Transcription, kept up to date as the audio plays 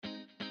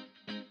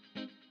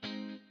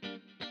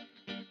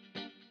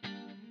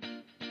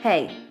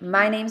Hey,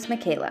 my name's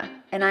Michaela,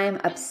 and I am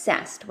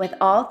obsessed with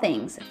all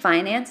things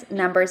finance,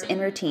 numbers,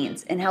 and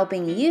routines, and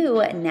helping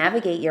you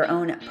navigate your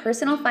own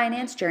personal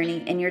finance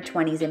journey in your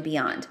 20s and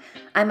beyond.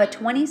 I'm a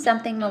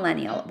 20-something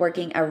millennial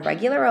working a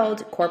regular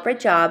old corporate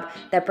job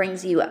that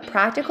brings you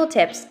practical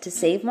tips to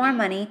save more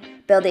money,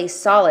 build a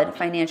solid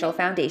financial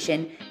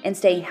foundation, and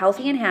stay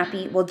healthy and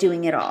happy while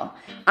doing it all.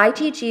 I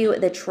teach you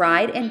the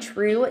tried and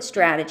true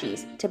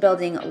strategies to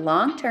building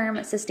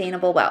long-term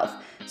sustainable wealth,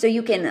 so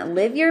you can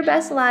live your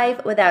best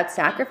life without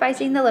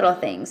sacrificing the little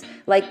things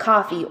like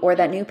coffee or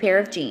that new pair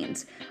of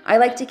jeans. I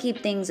like to keep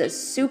things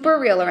super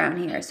real around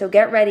here, so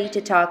get ready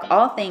to talk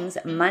all things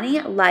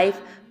money, life,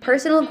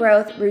 personal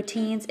growth,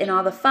 routines, and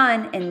all the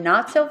fun and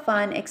not so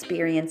fun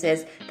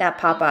experiences that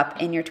pop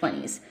up in your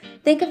 20s.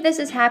 Think of this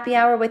as happy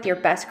hour with your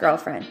best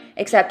girlfriend,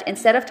 except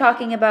instead of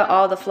talking about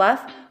all the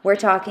fluff, we're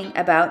talking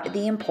about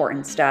the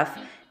important stuff.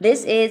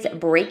 This is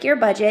Break Your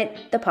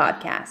Budget, the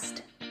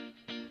podcast.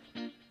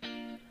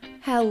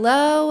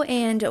 Hello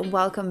and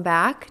welcome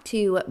back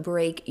to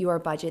Break Your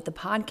Budget, the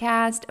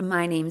podcast.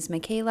 My name's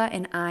Michaela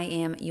and I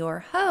am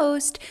your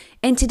host.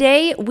 And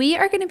today we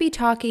are going to be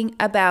talking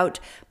about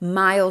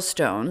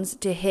milestones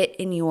to hit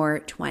in your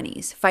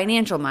 20s,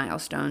 financial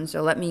milestones.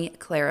 So let me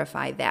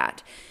clarify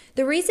that.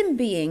 The reason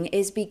being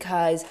is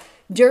because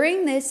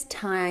during this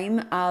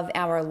time of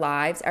our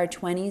lives, our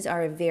 20s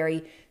are a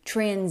very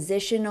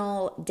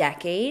transitional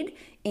decade,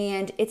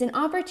 and it's an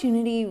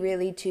opportunity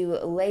really to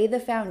lay the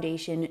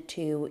foundation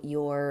to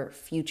your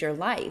future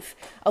life.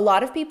 A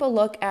lot of people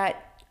look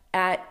at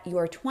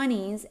your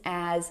 20s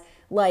as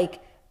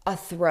like a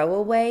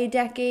throwaway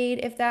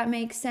decade, if that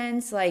makes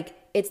sense. Like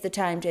it's the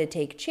time to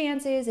take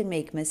chances and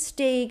make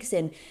mistakes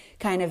and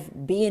kind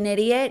of be an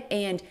idiot.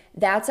 And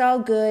that's all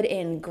good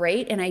and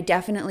great. And I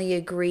definitely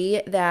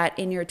agree that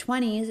in your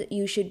 20s,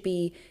 you should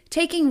be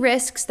taking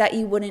risks that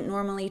you wouldn't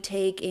normally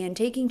take and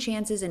taking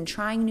chances and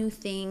trying new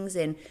things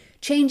and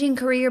changing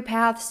career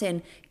paths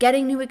and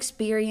getting new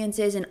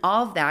experiences and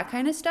all of that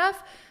kind of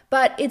stuff.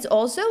 But it's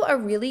also a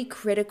really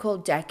critical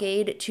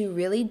decade to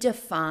really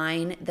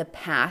define the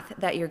path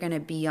that you're going to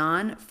be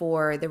on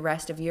for the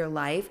rest of your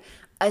life,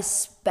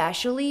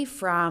 especially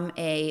from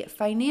a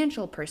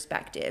financial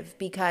perspective,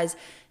 because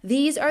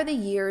these are the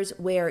years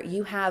where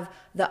you have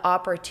the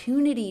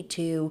opportunity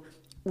to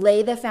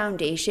lay the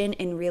foundation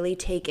and really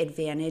take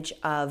advantage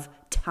of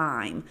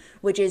time,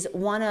 which is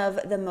one of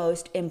the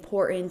most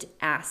important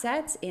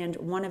assets and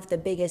one of the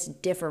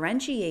biggest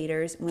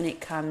differentiators when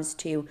it comes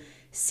to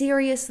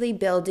seriously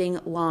building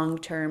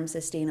long-term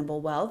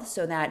sustainable wealth,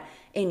 so that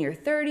in your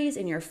 30s,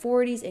 in your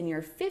 40s, in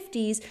your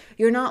 50s,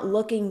 you're not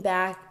looking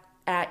back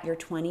at your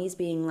 20s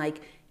being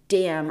like,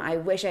 damn, I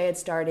wish I had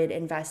started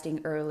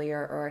investing earlier,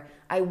 or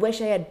I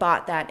wish I had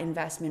bought that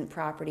investment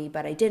property,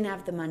 but I didn't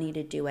have the money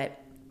to do it.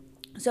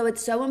 So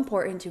it's so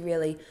important to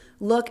really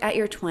look at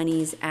your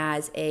 20s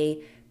as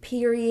a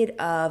period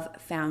of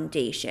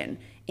foundation.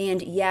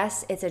 And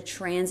yes, it's a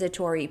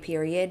transitory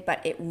period,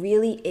 but it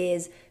really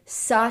is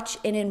such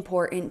an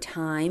important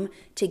time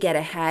to get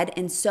ahead.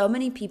 And so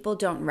many people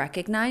don't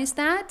recognize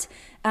that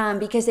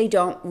because they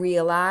don't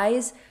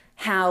realize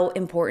how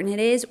important it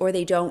is, or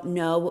they don't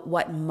know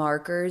what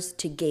markers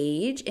to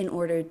gauge in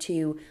order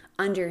to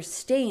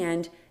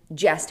understand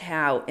just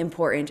how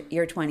important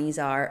your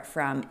 20s are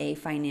from a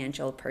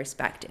financial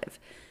perspective.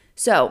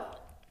 So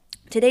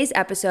today's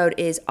episode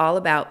is all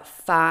about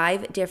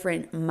 5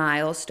 different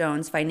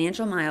milestones,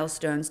 financial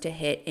milestones to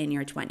hit in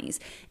your 20s.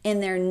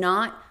 And they're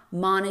not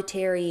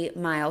monetary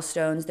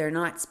milestones. They're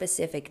not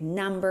specific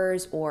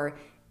numbers or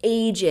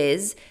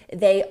ages.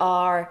 They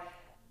are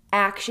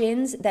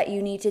actions that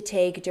you need to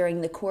take during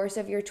the course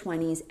of your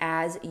 20s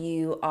as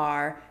you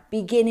are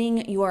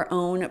beginning your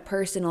own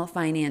personal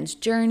finance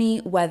journey,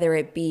 whether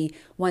it be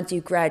once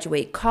you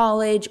graduate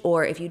college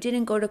or if you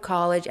didn't go to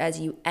college as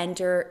you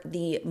enter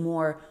the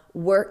more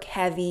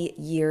work-heavy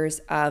years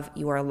of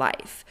your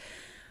life.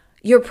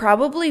 You're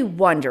probably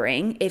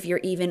wondering if you're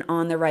even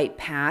on the right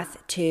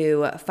path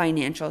to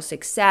financial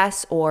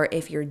success, or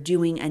if you're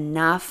doing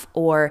enough,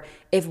 or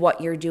if what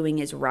you're doing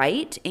is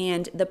right.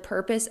 And the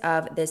purpose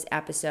of this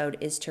episode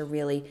is to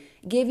really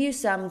give you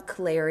some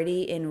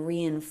clarity and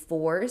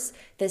reinforce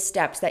the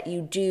steps that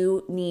you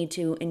do need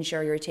to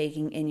ensure you're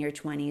taking in your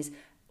 20s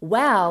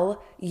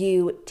while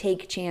you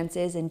take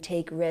chances and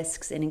take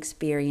risks and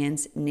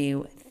experience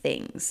new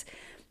things.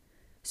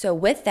 So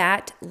with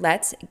that,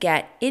 let's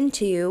get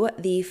into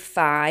the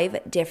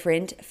 5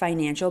 different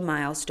financial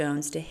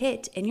milestones to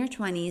hit in your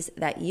 20s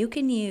that you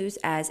can use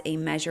as a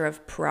measure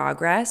of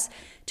progress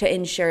to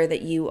ensure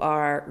that you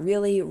are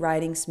really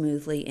riding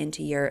smoothly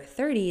into your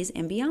 30s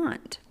and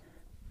beyond.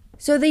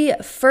 So the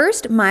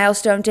first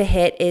milestone to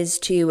hit is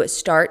to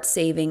start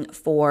saving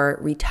for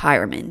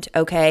retirement,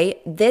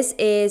 okay? This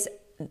is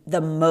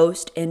the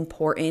most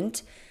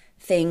important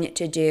thing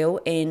to do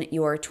in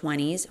your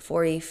 20s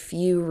for a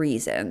few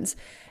reasons.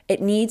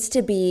 It needs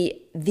to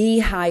be the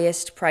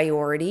highest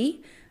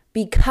priority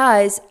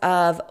because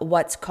of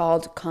what's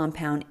called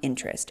compound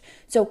interest.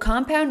 So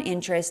compound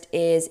interest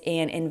is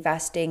an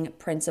investing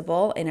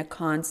principle in a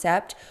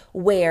concept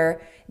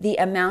where the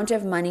amount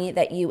of money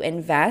that you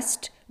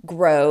invest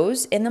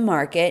grows in the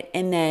market,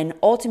 and then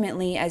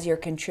ultimately as you're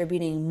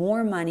contributing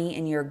more money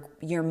and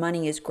your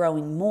money is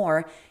growing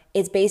more,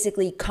 it's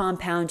basically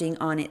compounding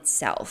on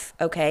itself.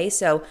 Okay,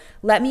 so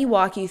let me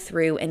walk you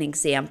through an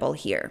example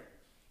here.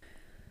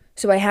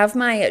 So I have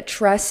my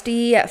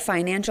trusty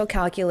financial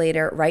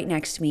calculator right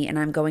next to me, and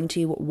I'm going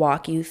to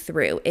walk you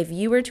through. If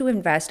you were to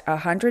invest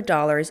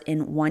 $100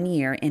 in 1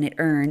 year and it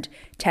earned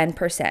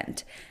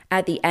 10%,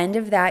 at the end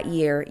of that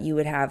year, you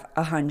would have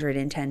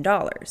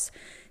 $110.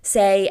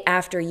 Say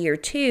after year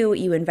 2,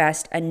 you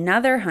invest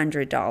another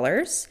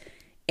 $100,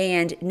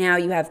 and now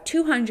you have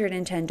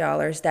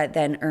 $210 that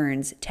then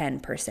earns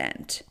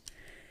 10%.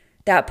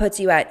 That puts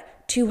you at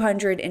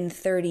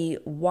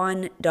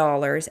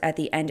 $231 at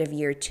the end of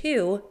year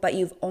 2, but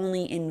you've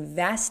only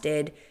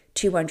invested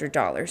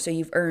 $200. So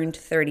you've earned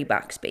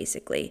 $30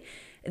 basically.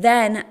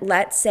 Then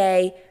let's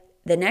say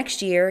the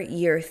next year,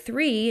 year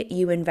 3,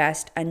 you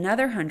invest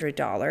another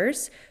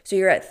 $100. So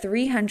you're at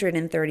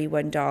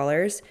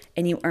 $331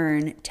 and you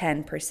earn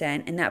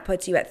 10%. And that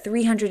puts you at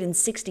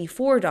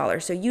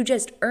 $364. So you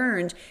just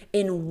earned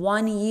in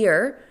 1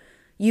 year,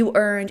 you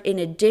earned an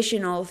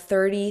additional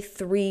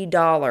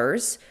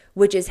 $33,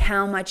 which is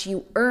how much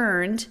you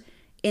earned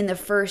in the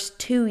first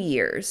 2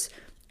 years.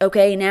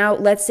 Okay, now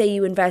let's say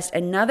you invest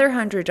another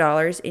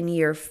 $100 in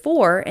year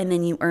 4 and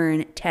then you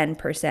earn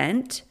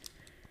 10%.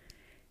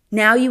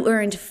 Now you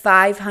earned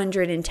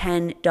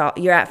 $510.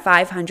 You're at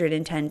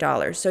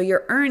 $510. So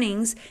your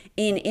earnings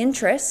in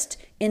interest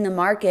in the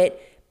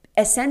market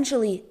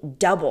essentially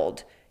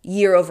doubled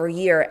year over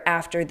year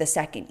after the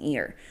second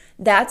year.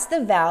 That's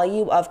the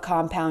value of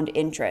compound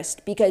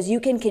interest, because you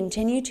can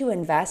continue to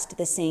invest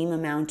the same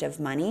amount of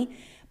money,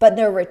 but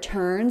the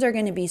returns are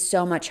going to be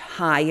so much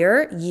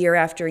higher year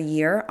after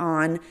year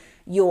on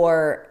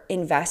your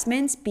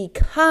investments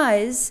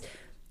because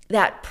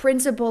that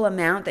principal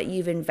amount that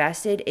you've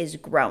invested is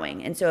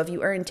growing. And so if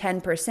you earn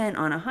 10%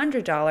 on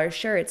 $100,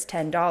 sure, it's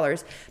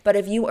 $10. But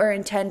if you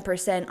earn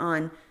 10%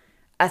 on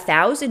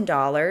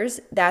 $1,000,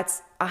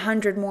 that's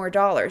 $100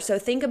 more. So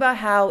think about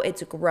how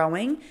it's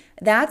growing.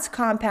 That's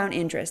compound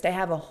interest. I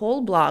have a whole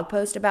blog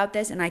post about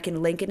this, and I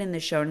can link it in the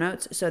show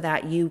notes so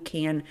that you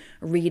can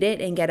read it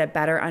and get a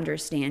better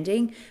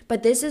understanding.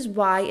 But this is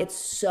why it's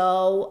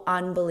so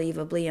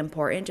unbelievably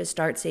important to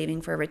start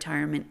saving for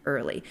retirement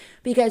early,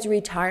 because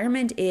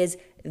retirement is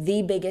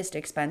the biggest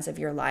expense of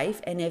your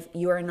life. And if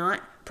you are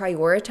not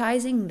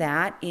prioritizing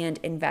that and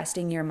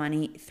investing your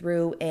money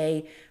through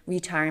a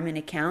retirement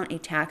account, a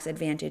tax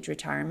advantage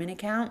retirement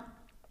account,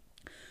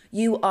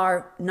 you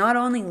are not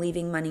only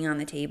leaving money on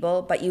the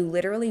table, but you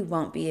literally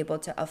won't be able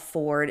to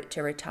afford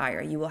to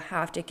retire. You will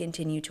have to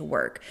continue to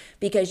work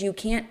because you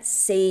can't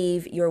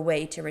save your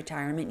way to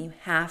retirement. You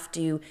have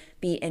to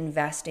be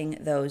investing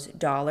those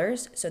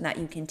dollars so that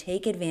you can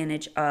take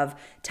advantage of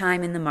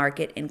time in the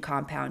market and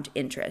compound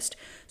interest.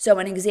 So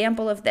an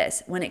example of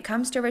this, when it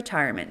comes to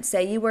retirement,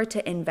 say you were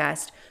to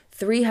invest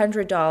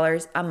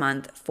 $300 a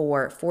month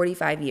for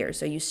 45 years.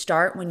 So you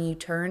start when you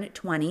turn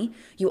 20.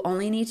 You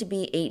only need to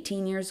be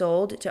 18 years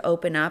old to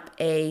open up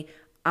a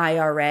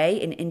IRA,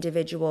 an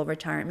individual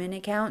retirement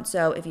account.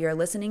 So if you're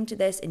listening to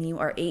this and you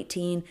are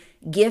 18,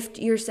 gift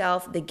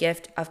yourself the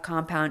gift of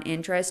compound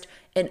interest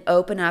and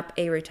open up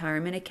a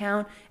retirement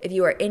account. If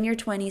you are in your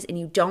 20s and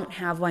you don't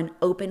have one,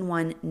 open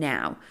one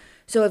now.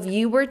 So if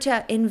you were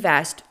to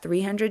invest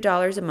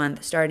 $300 a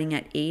month starting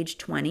at age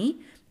 20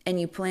 and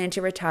you plan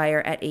to retire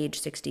at age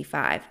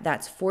 65,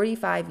 that's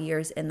 45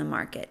 years in the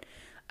market.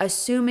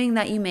 Assuming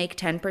that you make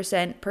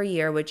 10% per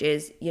year, which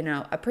is,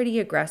 a pretty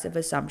aggressive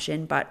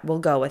assumption, but we'll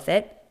go with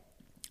it,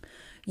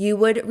 you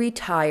would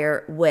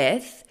retire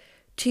with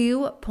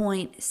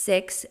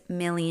 $2.6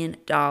 million.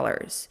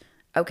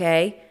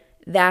 Okay?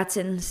 That's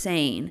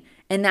insane.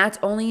 And that's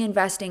only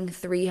investing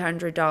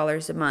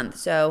 $300 a month.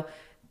 So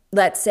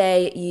let's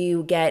say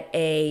you get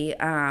a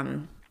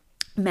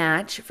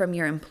match from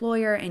your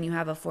employer and you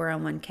have a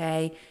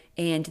 401k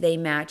and they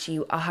match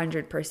you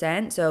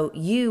 100%. So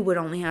you would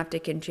only have to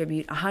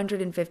contribute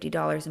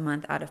 $150 a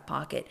month out of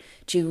pocket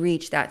to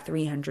reach that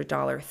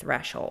 $300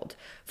 threshold.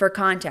 For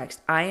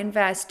context, I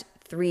invest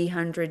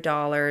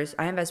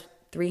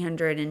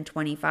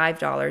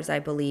 $325, I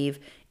believe,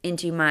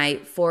 into my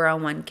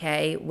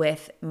 401k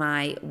with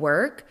my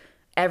work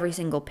every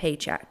single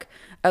paycheck.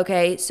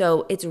 Okay,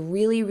 so it's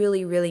really,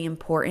 really, really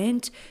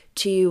important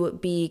to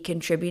be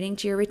contributing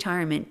to your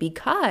retirement,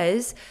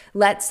 because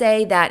let's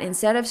say that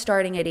instead of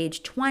starting at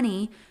age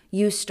 20,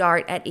 you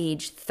start at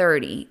age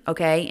 30,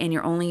 okay? And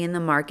you're only in the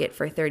market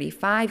for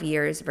 35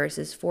 years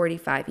versus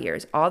 45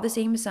 years. All the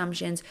same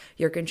assumptions,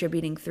 you're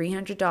contributing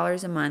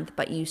 $300 a month,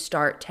 but you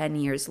start 10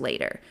 years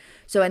later.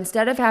 So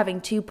instead of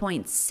having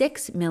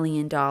 $2.6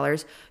 million,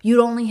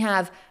 you'd only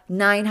have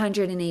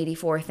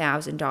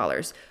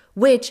 $984,000,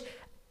 which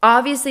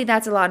Obviously,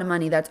 that's a lot of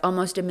money. That's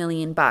almost $1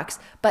 million.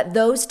 But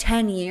those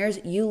 10 years,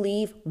 you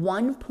leave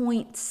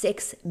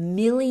 $1.6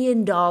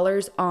 million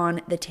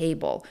on the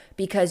table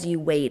because you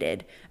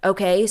waited.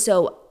 Okay,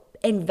 so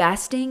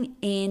investing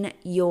in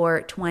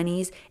your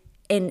 20s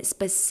and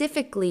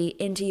specifically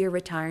into your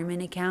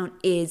retirement account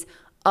is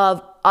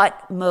of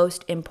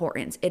utmost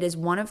importance. It is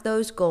one of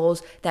those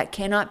goals that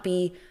cannot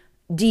be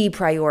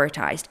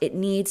deprioritized. It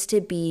needs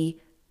to be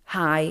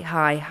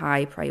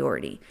high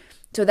priority.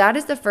 So that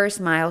is the first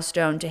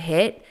milestone to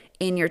hit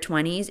in your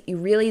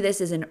 20s.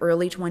 This is an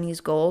early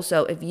 20s goal.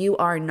 So if you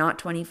are not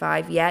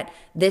 25 yet,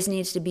 this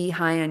needs to be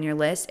high on your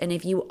list. And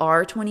if you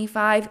are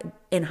 25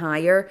 and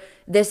higher,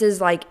 this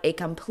is like a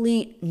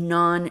complete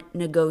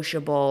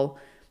non-negotiable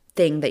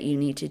thing that you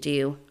need to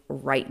do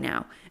right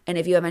now. And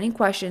if you have any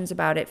questions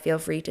about it, feel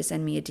free to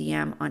send me a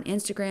DM on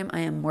Instagram. I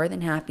am more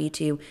than happy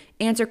to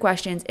answer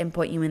questions and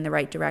point you in the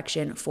right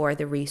direction for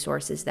the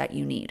resources that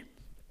you need.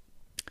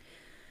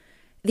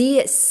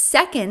 The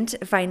second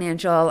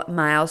financial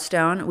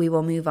milestone we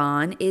will move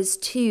on is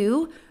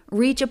to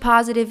reach a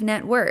positive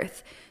net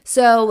worth.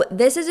 So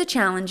this is a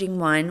challenging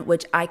one,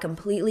 which I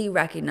completely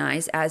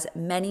recognize, as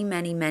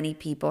many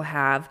people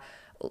have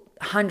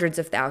hundreds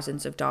of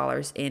thousands of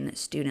dollars in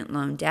student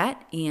loan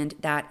debt, and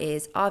that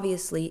is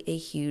obviously a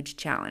huge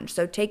challenge.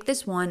 So take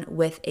this one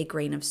with a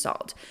grain of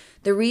salt.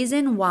 The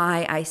reason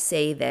why I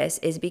say this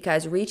is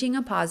because reaching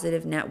a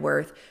positive net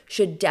worth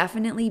should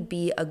definitely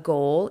be a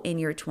goal in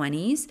your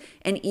 20s.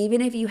 And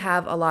even if you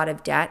have a lot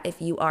of debt,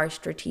 if you are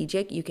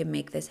strategic, you can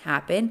make this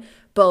happen,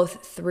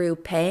 both through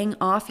paying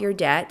off your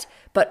debt,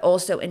 but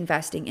also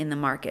investing in the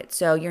market.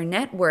 So your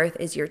net worth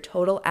is your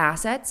total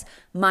assets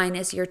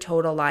minus your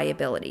total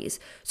liabilities.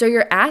 So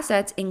your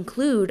assets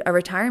include a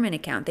retirement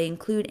account. They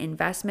include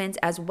investments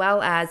as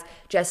well as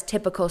just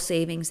typical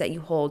savings that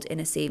you hold in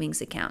a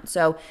savings account.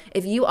 So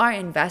if you are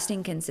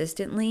investing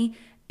consistently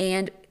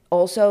and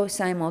also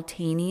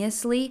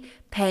simultaneously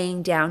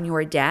paying down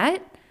your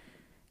debt,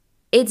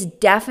 it's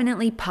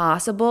definitely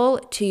possible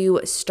to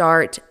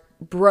start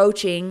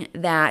broaching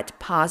that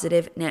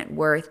positive net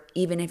worth,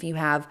 even if you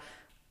have,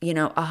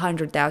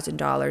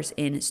 $100,000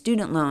 in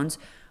student loans,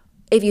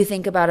 if you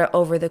think about it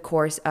over the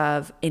course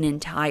of an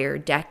entire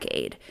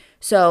decade.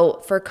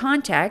 So for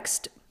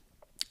context,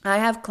 I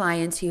have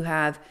clients who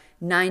have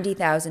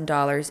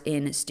 $90,000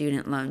 in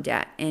student loan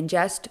debt. And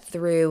just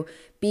through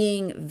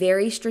being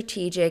very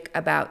strategic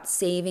about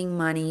saving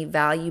money,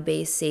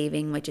 value-based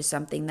saving, which is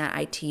something that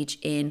I teach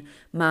in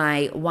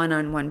my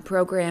one-on-one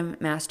program,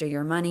 Master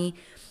Your Money,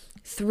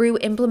 through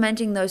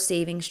implementing those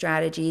saving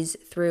strategies,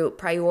 through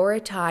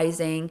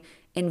prioritizing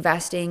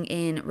investing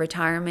in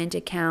retirement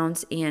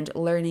accounts and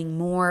learning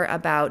more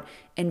about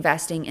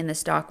investing in the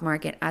stock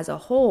market as a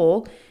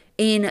whole,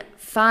 in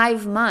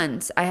 5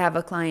 months, I have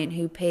a client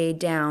who paid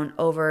down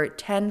over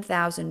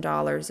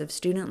 $10,000 of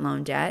student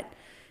loan debt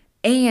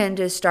and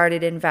has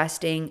started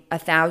investing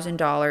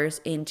 $1,000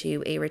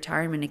 into a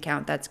retirement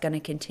account that's going to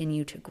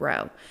continue to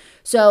grow.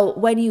 So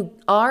when you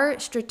are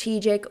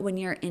strategic, when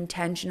you're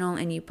intentional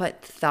and you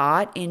put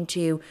thought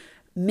into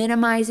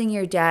minimizing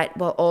your debt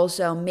while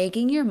also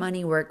making your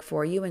money work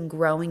for you and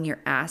growing your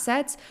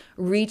assets,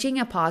 reaching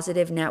a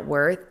positive net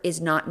worth is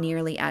not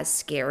nearly as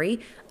scary,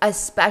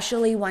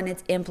 especially when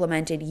it's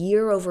implemented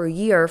year over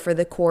year for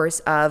the course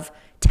of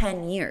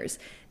 10 years.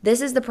 This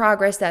is the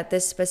progress that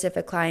this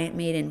specific client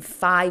made in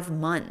 5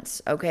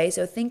 months, okay?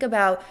 So think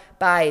about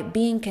by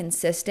being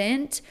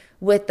consistent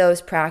with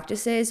those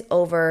practices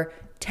over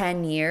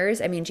 10 years.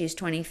 I mean, she's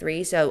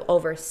 23, so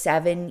over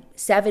seven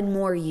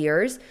more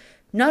years.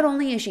 Not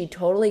only is she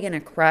totally going to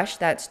crush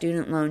that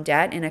student loan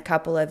debt in a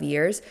couple of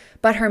years,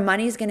 but her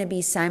money is going to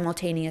be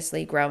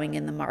simultaneously growing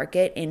in the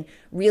market and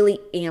really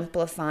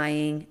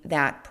amplifying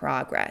that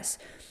progress.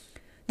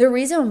 The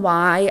reason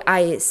why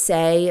I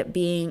say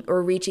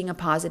reaching a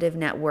positive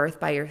net worth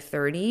by your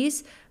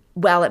 30s,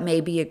 while it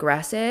may be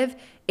aggressive,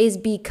 is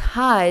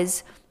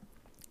because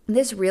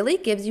this really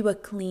gives you a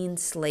clean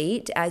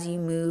slate as you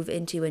move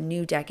into a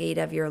new decade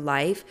of your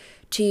life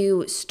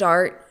to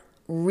start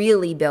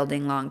really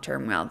building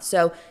long-term wealth.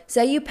 So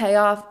say you pay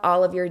off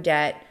all of your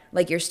debt,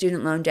 like your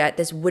student loan debt.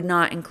 This would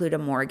not include a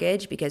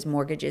mortgage because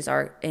mortgages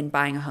and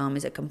buying a home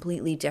is a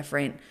completely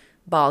different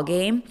ball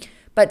game.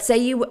 But say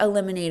you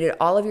eliminated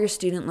all of your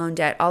student loan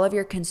debt, all of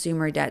your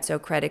consumer debt, so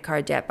credit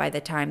card debt by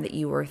the time that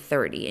you were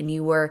 30, and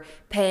you were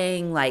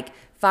paying like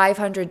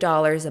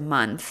 $500 a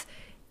month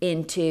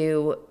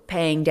into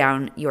paying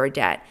down your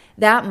debt.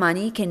 That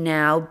money can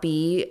now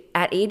be,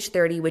 at age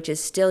 30, which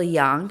is still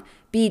young,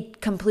 be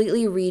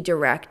completely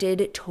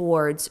redirected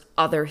towards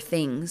other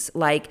things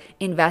like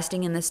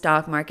investing in the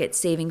stock market,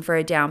 saving for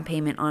a down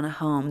payment on a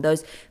home,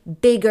 those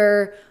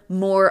bigger,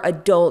 more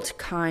adult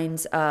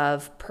kinds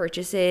of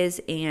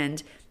purchases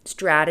and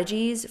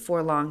strategies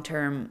for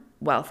long-term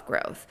wealth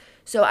growth.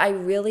 So I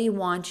really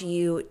want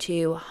you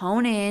to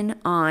hone in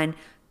on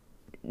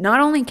not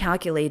only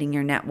calculating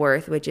your net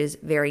worth, which is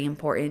very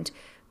important,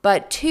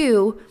 but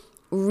 2,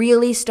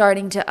 really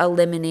starting to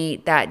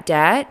eliminate that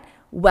debt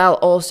while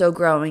also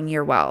growing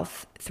your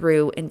wealth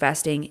through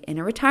investing in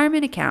a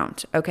retirement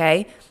account,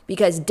 okay?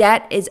 Because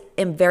debt is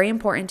very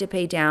important to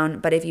pay down,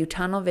 but if you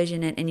tunnel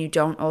vision it and you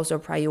don't also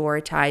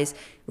prioritize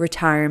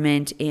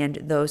retirement and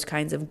those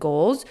kinds of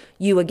goals,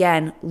 you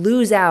again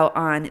lose out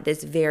on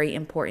this very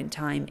important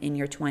time in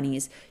your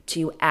 20s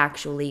to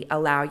actually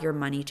allow your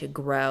money to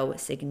grow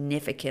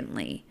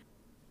significantly.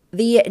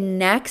 The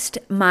next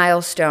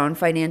milestone,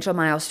 financial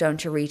milestone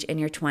to reach in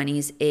your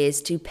 20s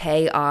is to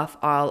pay off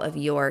all of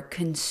your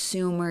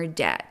consumer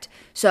debt.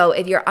 So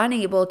if you're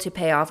unable to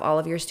pay off all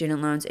of your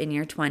student loans in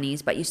your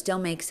 20s, but you still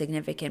make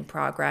significant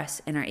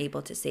progress and are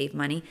able to save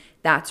money,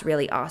 that's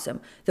really awesome.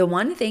 The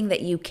one thing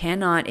that you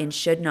cannot and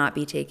should not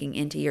be taking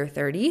into your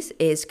 30s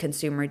is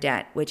consumer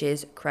debt, which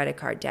is credit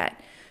card debt.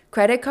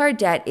 Credit card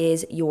debt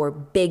is your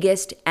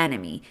biggest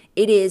enemy.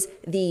 It is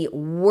the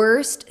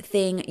worst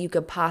thing you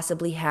could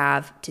possibly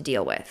have to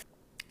deal with.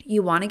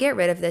 You want to get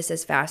rid of this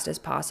as fast as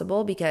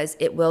possible because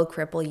it will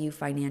cripple you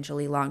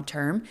financially long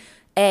term.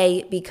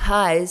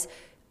 Because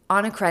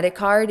on a credit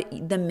card,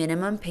 the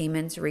minimum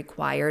payments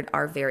required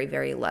are very,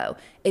 very low.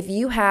 If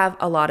you have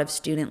a lot of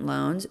student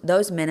loans,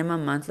 those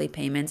minimum monthly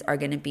payments are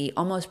going to be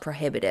almost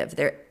prohibitive.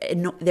 They're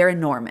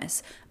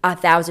enormous,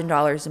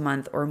 $1,000 a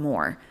month or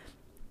more.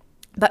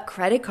 But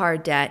credit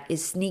card debt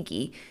is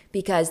sneaky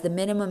because the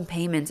minimum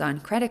payments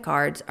on credit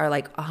cards are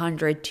like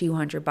 $100,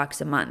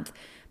 $200 a month.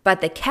 But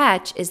the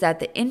catch is that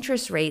the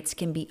interest rates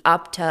can be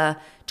up to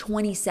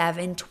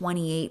 27,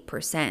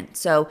 28%.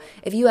 So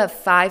if you have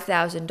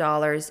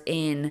 $5,000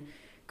 in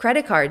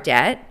credit card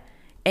debt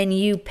and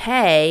you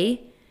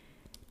pay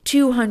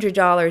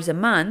 $200 a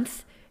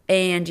month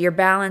and your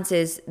balance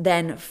is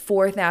then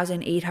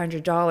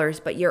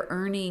 $4,800, but you're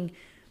earning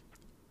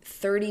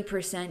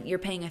 30%, you're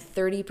paying a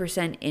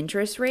 30%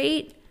 interest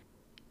rate.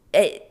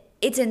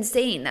 It's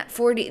insane that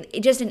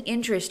just in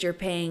interest, you're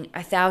paying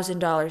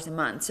 $1,000 a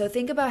month. So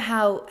think about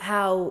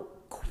how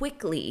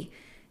quickly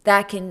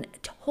that can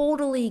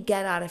totally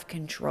get out of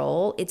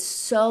control. It's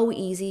so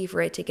easy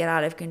for it to get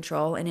out of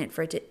control and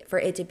for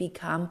it to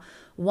become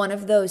one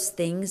of those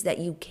things that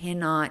you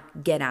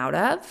cannot get out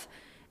of.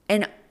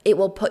 And it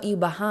will put you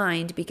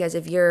behind because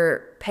if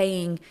you're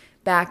paying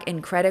back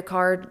in credit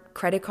card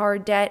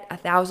debt,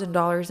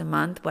 $1,000 a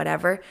month,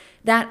 whatever,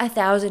 that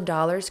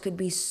 $1,000 could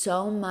be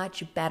so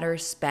much better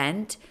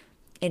spent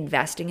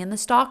investing in the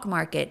stock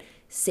market,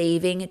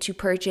 saving to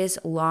purchase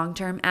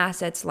long-term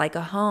assets like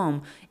a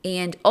home,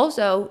 and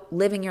also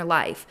living your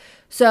life.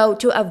 So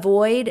to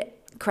avoid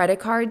credit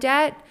card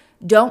debt,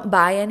 don't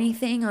buy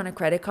anything on a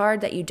credit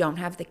card that you don't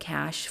have the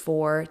cash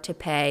to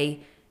pay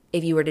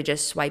if you were to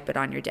just swipe it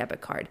on your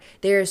debit card.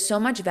 There is so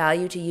much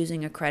value to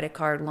using a credit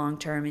card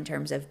long-term in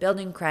terms of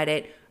building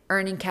credit,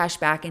 earning cash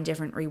back and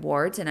different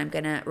rewards, and I'm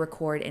going to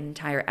record an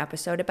entire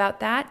episode about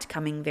that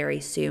coming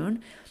very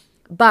soon.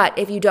 But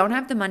if you don't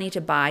have the money to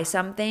buy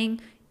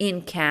something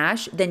in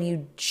cash, then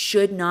you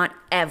should not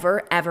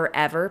ever, ever,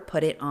 ever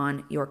put it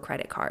on your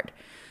credit card.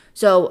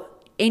 So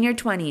in your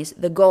 20s,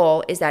 the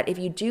goal is that if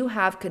you do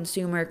have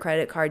consumer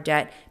credit card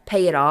debt,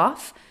 pay it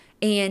off.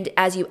 And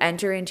as you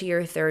enter into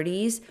your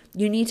 30s,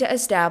 you need to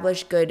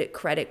establish good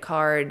credit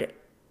card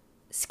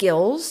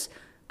skills,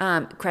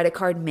 credit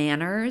card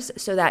manners,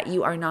 so that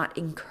you are not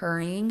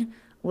incurring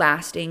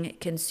lasting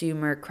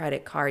consumer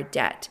credit card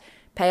debt.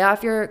 Pay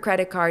off your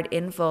credit card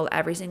in full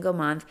every single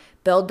month.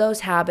 Build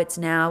those habits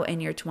now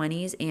in your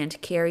 20s and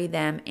carry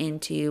them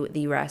into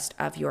the rest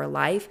of your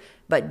life.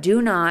 But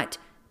do not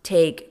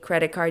take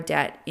credit card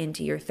debt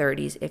into your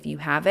 30s if you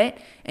have it.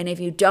 And if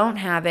you don't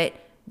have it,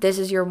 this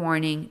is your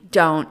warning.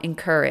 Don't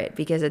incur it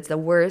because it's the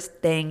worst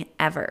thing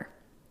ever.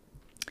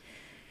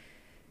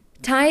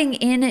 Tying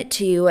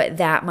into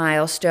that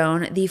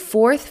milestone, the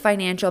fourth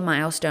financial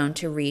milestone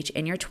to reach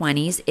in your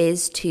 20s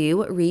is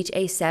to reach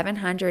a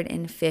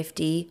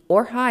 750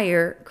 or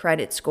higher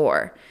credit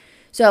score.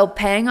 So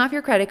paying off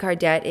your credit card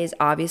debt is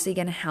obviously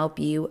going to help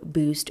you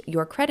boost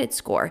your credit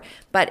score.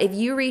 But if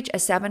you reach a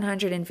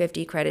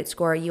 750 credit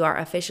score, you are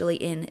officially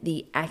in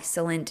the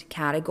excellent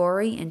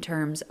category in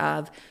terms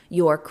of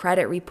your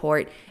credit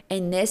report.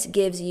 And this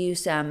gives you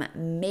some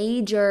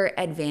major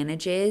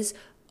advantages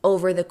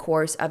over the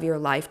course of your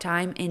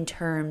lifetime in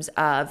terms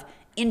of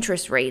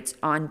interest rates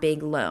on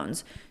big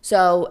loans.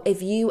 So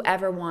if you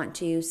ever want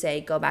to, say,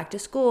 go back to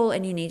school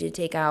and you need to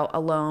take out a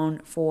loan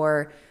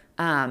for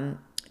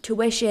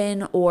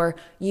tuition, or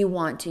you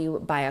want to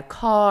buy a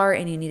car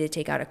and you need to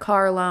take out a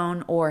car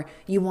loan, or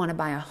you want to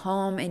buy a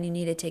home and you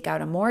need to take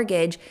out a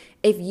mortgage,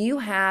 if you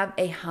have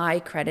a high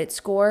credit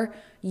score,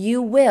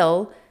 you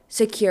will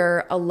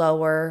secure a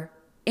lower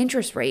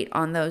interest rate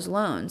on those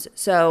loans.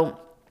 So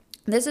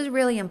this is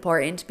really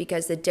important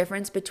because the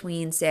difference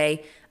between,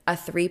 say, a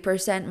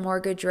 3%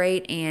 mortgage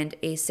rate and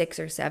a 6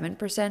 or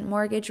 7%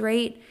 mortgage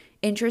rate,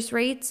 interest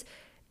rates,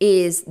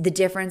 is the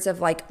difference of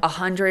like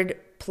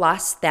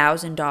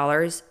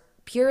 $100,000+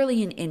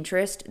 purely in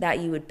interest that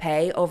you would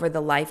pay over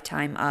the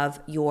lifetime of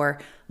your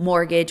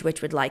mortgage,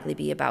 which would likely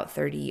be about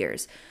 30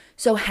 years.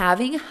 So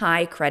having a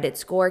high credit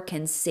score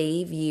can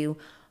save you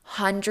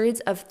hundreds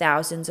of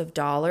thousands of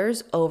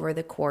dollars over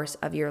the course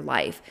of your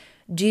life.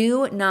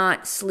 Do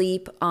not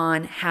sleep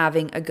on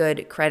having a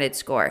good credit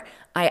score.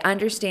 I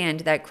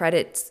understand that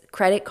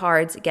credit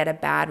cards get a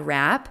bad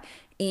rap,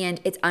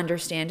 and it's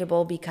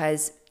understandable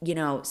because,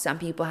 some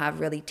people have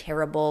really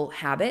terrible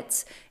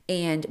habits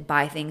and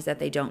buy things that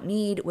they don't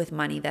need with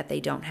money that they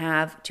don't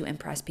have to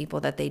impress people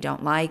that they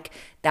don't like.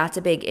 That's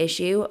a big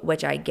issue,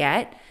 which I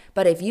get.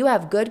 But if you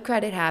have good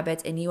credit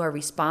habits and you are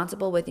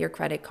responsible with your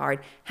credit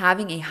card,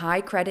 having a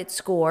high credit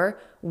score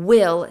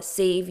will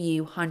save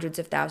you hundreds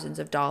of thousands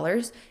of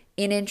dollars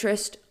in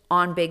interest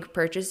on big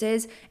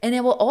purchases. And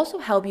it will also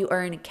help you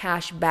earn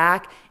cash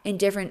back in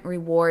different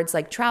rewards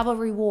like travel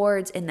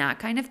rewards and that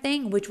kind of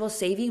thing, which will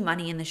save you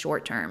money in the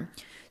short term.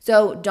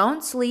 So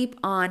don't sleep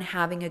on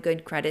having a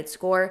good credit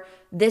score.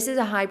 This is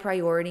a high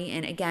priority.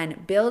 And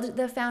again, build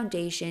the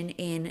foundation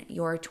in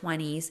your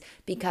 20s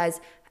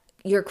because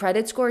your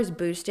credit score is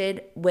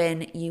boosted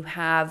when you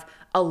have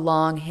a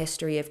long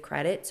history of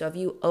credit. So if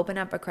you open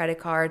up a credit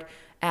card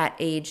at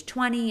age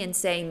 20 and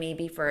say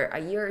maybe for a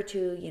year or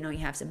two, you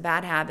have some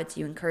bad habits,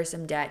 you incur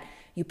some debt,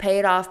 you pay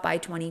it off by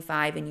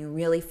 25 and you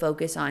really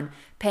focus on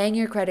paying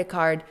your credit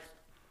card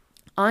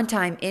on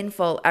time in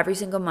full every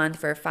single month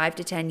for 5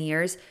 to 10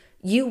 years,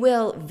 you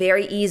will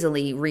very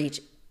easily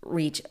reach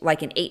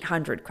like an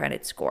 800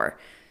 credit score.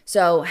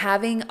 So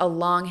having a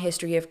long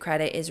history of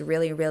credit is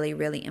really, really,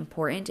 really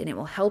important and it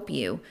will help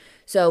you.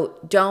 So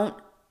don't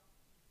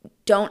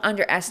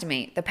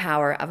underestimate the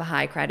power of a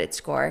high credit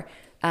score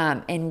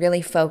and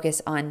really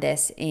focus on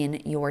this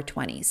in your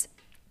 20s.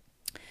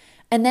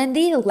 And then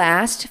the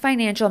last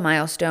financial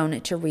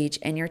milestone to reach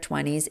in your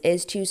 20s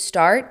is to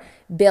start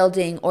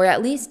building, or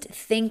at least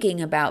thinking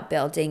about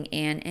building,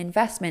 an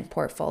investment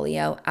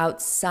portfolio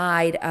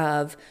outside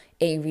of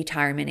a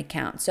retirement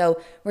account.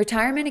 So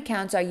retirement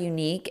accounts are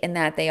unique in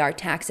that they are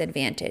tax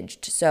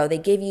advantaged. So they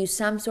give you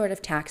some sort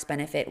of tax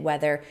benefit,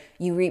 whether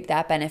you reap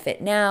that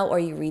benefit now or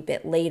you reap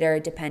it later,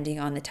 depending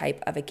on the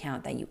type of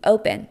account that you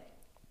open.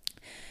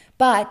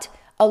 But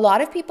a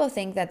lot of people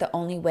think that the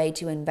only way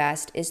to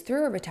invest is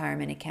through a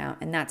retirement account,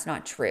 and that's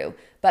not true.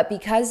 But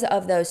because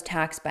of those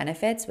tax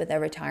benefits with a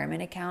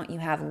retirement account, you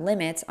have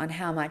limits on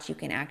how much you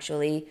can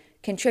actually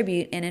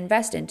contribute and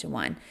invest into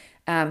one.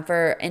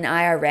 For an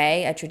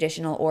IRA, a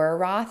traditional or a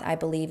Roth, I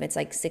believe it's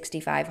like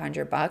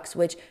 $6,500,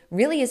 which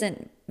really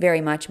isn't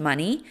very much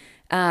money.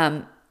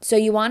 So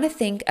you want to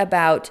think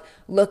about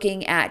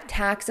looking at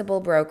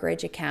taxable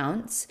brokerage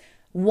accounts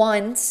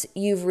once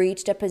you've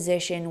reached a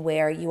position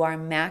where you are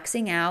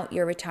maxing out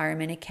your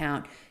retirement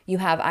account. You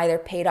have either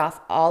paid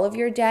off all of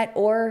your debt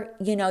or,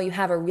 you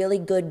have a really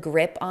good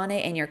grip on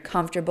it and you're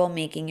comfortable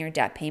making your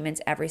debt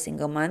payments every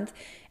single month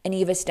and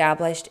you've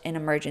established an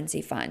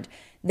emergency fund.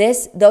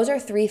 Those are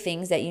three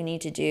things that you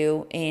need to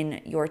do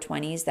in your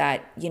 20s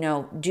that,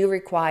 do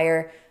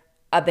require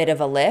a bit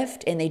of a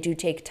lift and they do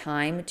take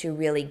time to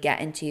really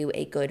get into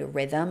a good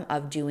rhythm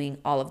of doing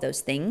all of those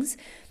things.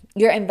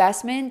 Your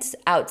investments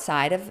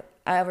outside of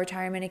a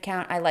retirement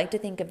account, I like to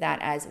think of that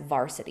as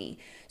varsity.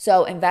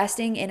 So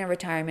investing in a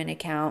retirement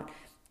account,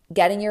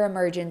 getting your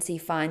emergency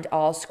fund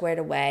all squared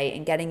away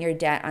and getting your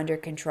debt under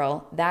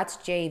control, that's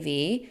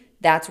JV.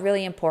 That's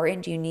really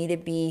important. You need to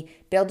be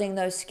building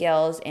those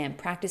skills and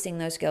practicing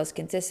those skills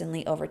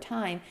consistently over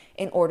time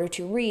in order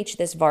to reach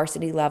this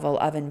varsity level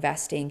of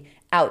investing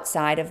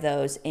outside of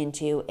those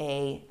into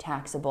a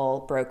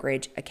taxable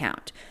brokerage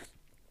account.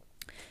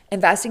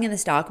 Investing in the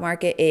stock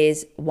market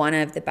is one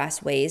of the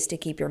best ways to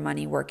keep your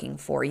money working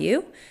for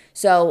you.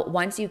 So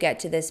once you get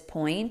to this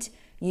point,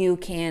 you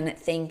can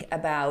think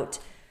about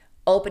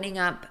opening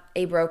up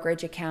a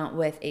brokerage account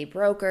with a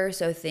broker.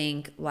 So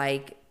think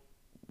like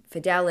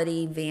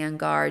Fidelity,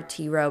 Vanguard,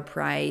 T. Rowe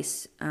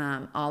Price,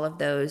 all of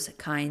those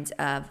kinds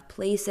of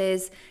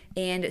places,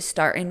 and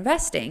start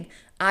investing.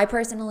 I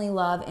personally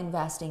love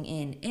investing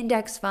in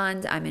index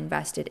funds. I'm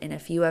invested in a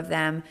few of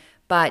them,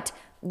 but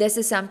this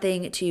is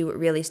something to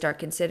really start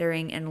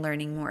considering and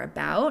learning more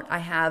about. I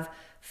have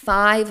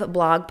 5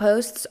 blog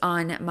posts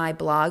on my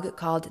blog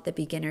called The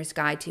Beginner's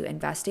Guide to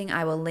Investing.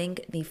 I will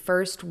link the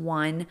first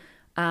one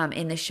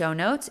in the show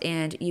notes,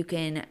 and you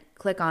can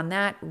click on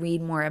that,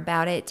 read more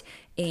about it,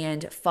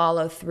 and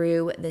follow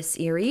through the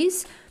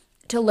series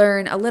to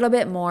learn a little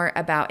bit more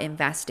about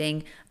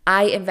investing.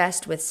 I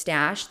invest with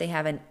Stash. They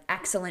have an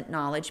excellent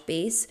knowledge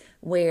base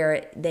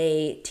where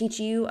they teach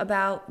you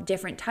about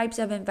different types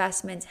of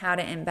investments, how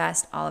to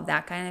invest, all of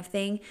that kind of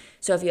thing.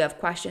 So if you have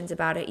questions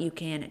about it, you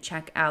can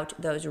check out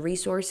those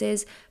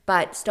resources.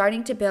 But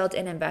starting to build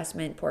an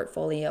investment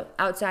portfolio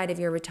outside of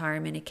your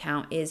retirement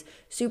account is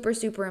super,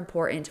 super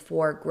important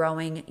for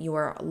growing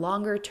your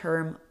longer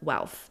term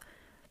wealth.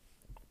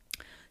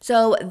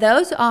 So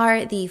those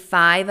are the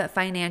 5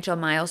 financial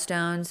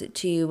milestones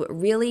to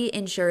really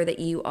ensure that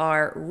you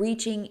are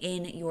reaching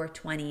in your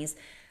 20s.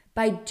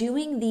 By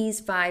doing these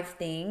 5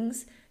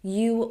 things,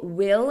 you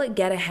will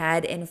get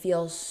ahead and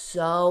feel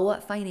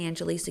so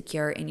financially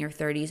secure in your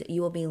 30s.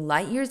 You will be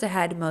light years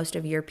ahead most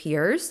of your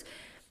peers.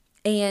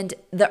 And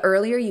the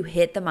earlier you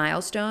hit the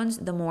milestones,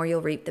 the more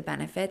you'll reap the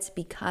benefits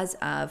because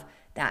of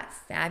that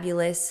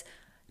fabulous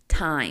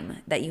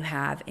time that you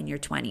have in your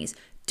 20s.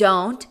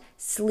 Don't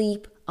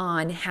sleep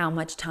on how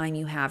much time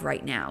you have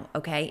right now,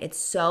 okay? It's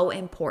so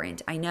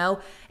important. I know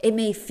it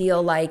may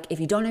feel like if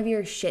you don't have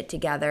your shit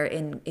together,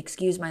 and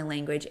excuse my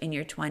language, in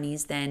your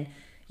 20s, then,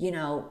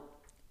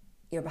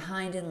 you're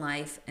behind in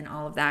life and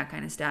all of that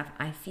kind of stuff.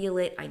 I feel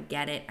it. I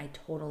get it. I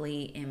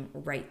totally am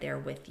right there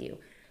with you.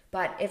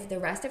 But if the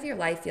rest of your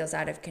life feels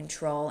out of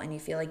control and you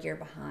feel like you're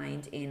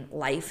behind in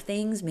life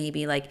things,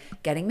 maybe like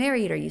getting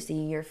married, or you see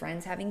your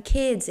friends having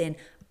kids and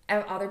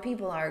other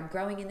people are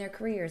growing in their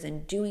careers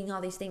and doing all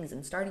these things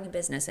and starting a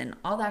business and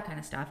all that kind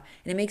of stuff,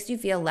 and it makes you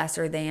feel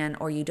lesser than,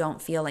 or you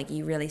don't feel like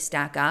you really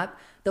stack up,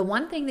 the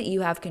one thing that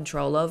you have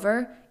control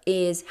over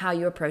is how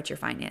you approach your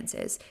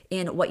finances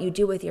and what you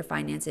do with your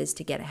finances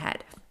to get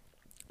ahead.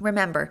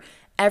 Remember,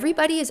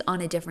 everybody is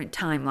on a different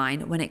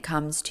timeline when it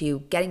comes to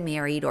getting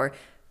married or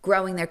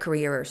growing their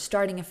career or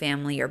starting a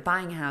family or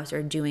buying a house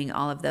or doing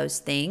all of those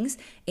things.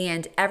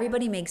 And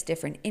everybody makes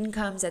different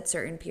incomes at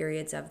certain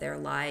periods of their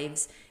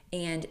lives.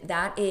 And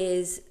that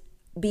is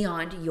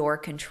beyond your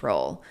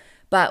control.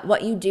 But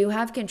what you do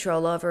have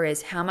control over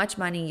is how much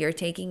money you're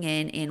taking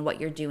in and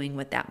what you're doing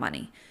with that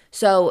money.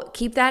 So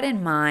keep that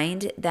in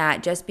mind,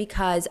 that just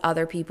because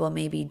other people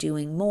may be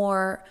doing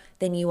more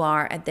than you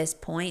are at this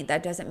point,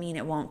 that doesn't mean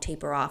it won't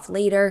taper off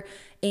later.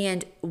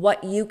 And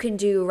what you can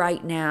do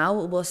right now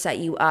will set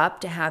you up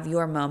to have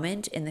your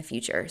moment in the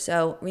future.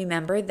 So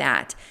remember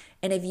that.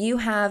 And if you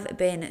have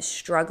been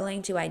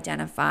struggling to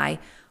identify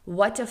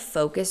what to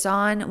focus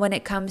on when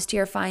it comes to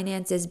your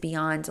finances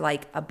beyond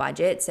like a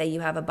budget, say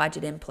you have a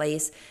budget in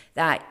place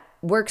that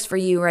works for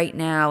you right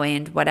now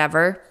and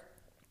whatever,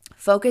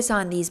 focus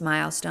on these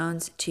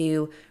milestones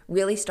to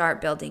really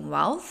start building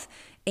wealth,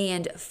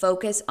 and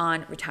focus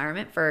on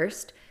retirement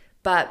first,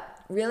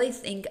 but really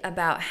think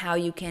about how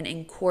you can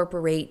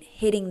incorporate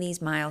hitting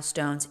these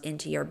milestones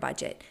into your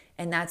budget.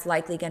 And that's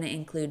likely going to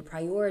include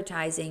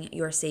prioritizing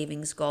your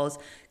savings goals,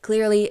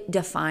 clearly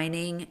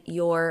defining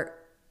your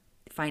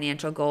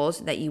financial goals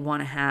that you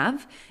want to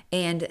have,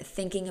 and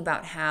thinking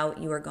about how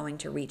you are going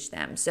to reach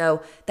them.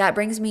 So that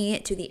brings me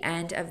to the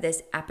end of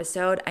this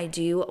episode. I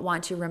do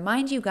want to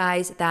remind you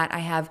guys that I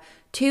have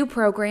 2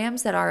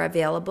 programs that are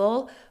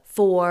available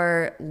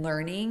for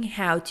learning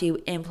how to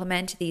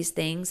implement these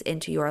things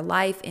into your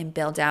life and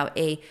build out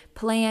a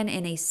plan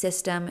and a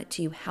system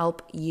to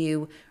help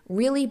you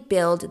really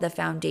build the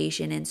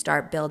foundation and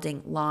start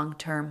building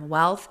long-term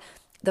wealth.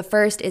 The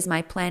first is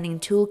my planning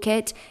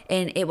toolkit,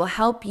 and it will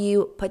help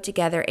you put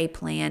together a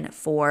plan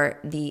for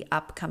the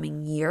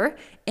upcoming year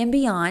and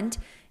beyond.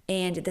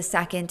 And the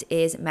second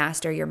is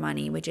Master Your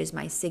Money, which is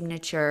my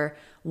signature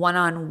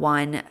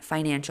one-on-one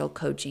financial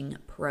coaching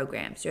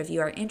program. So if you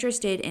are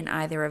interested in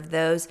either of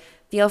those,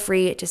 feel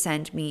free to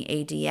send me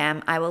a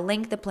DM. I will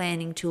link the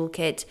planning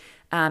toolkit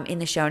in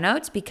the show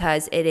notes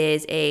because it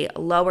is a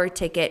lower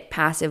ticket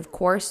passive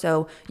course,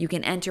 so you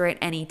can enter it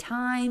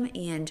anytime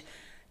and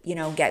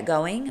get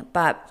going.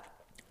 But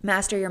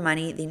Master Your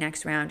Money, the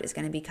next round, is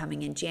going to be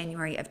coming in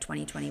January of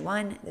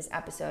 2021. This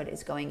episode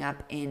is going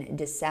up in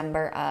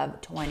December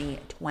of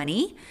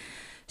 2020.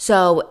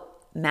 So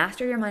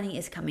Master Your Money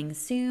is coming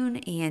soon.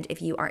 And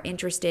if you are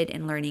interested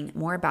in learning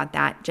more about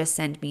that, just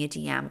send me a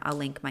DM. I'll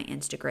link my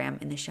Instagram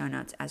in the show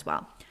notes as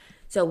well.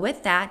 So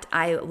with that,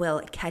 I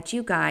will catch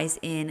you guys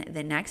in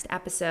the next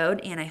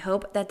episode, and I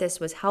hope that this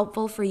was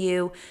helpful for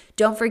you.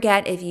 Don't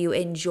forget, if you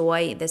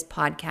enjoy this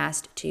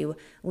podcast, to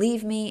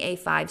leave me a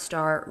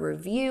 5-star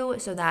review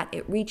so that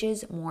it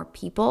reaches more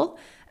people,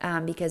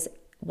 because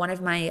one of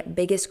my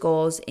biggest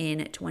goals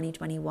in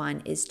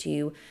 2021 is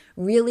to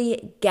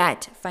really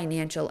get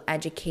financial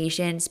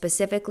education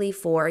specifically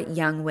for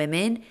young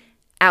women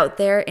out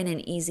there in an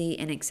easy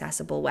and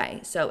accessible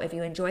way. So if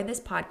you enjoyed this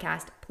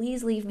podcast,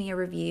 please leave me a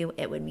review.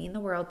 It would mean the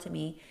world to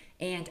me,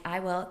 and I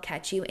will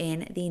catch you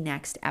in the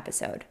next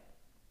episode.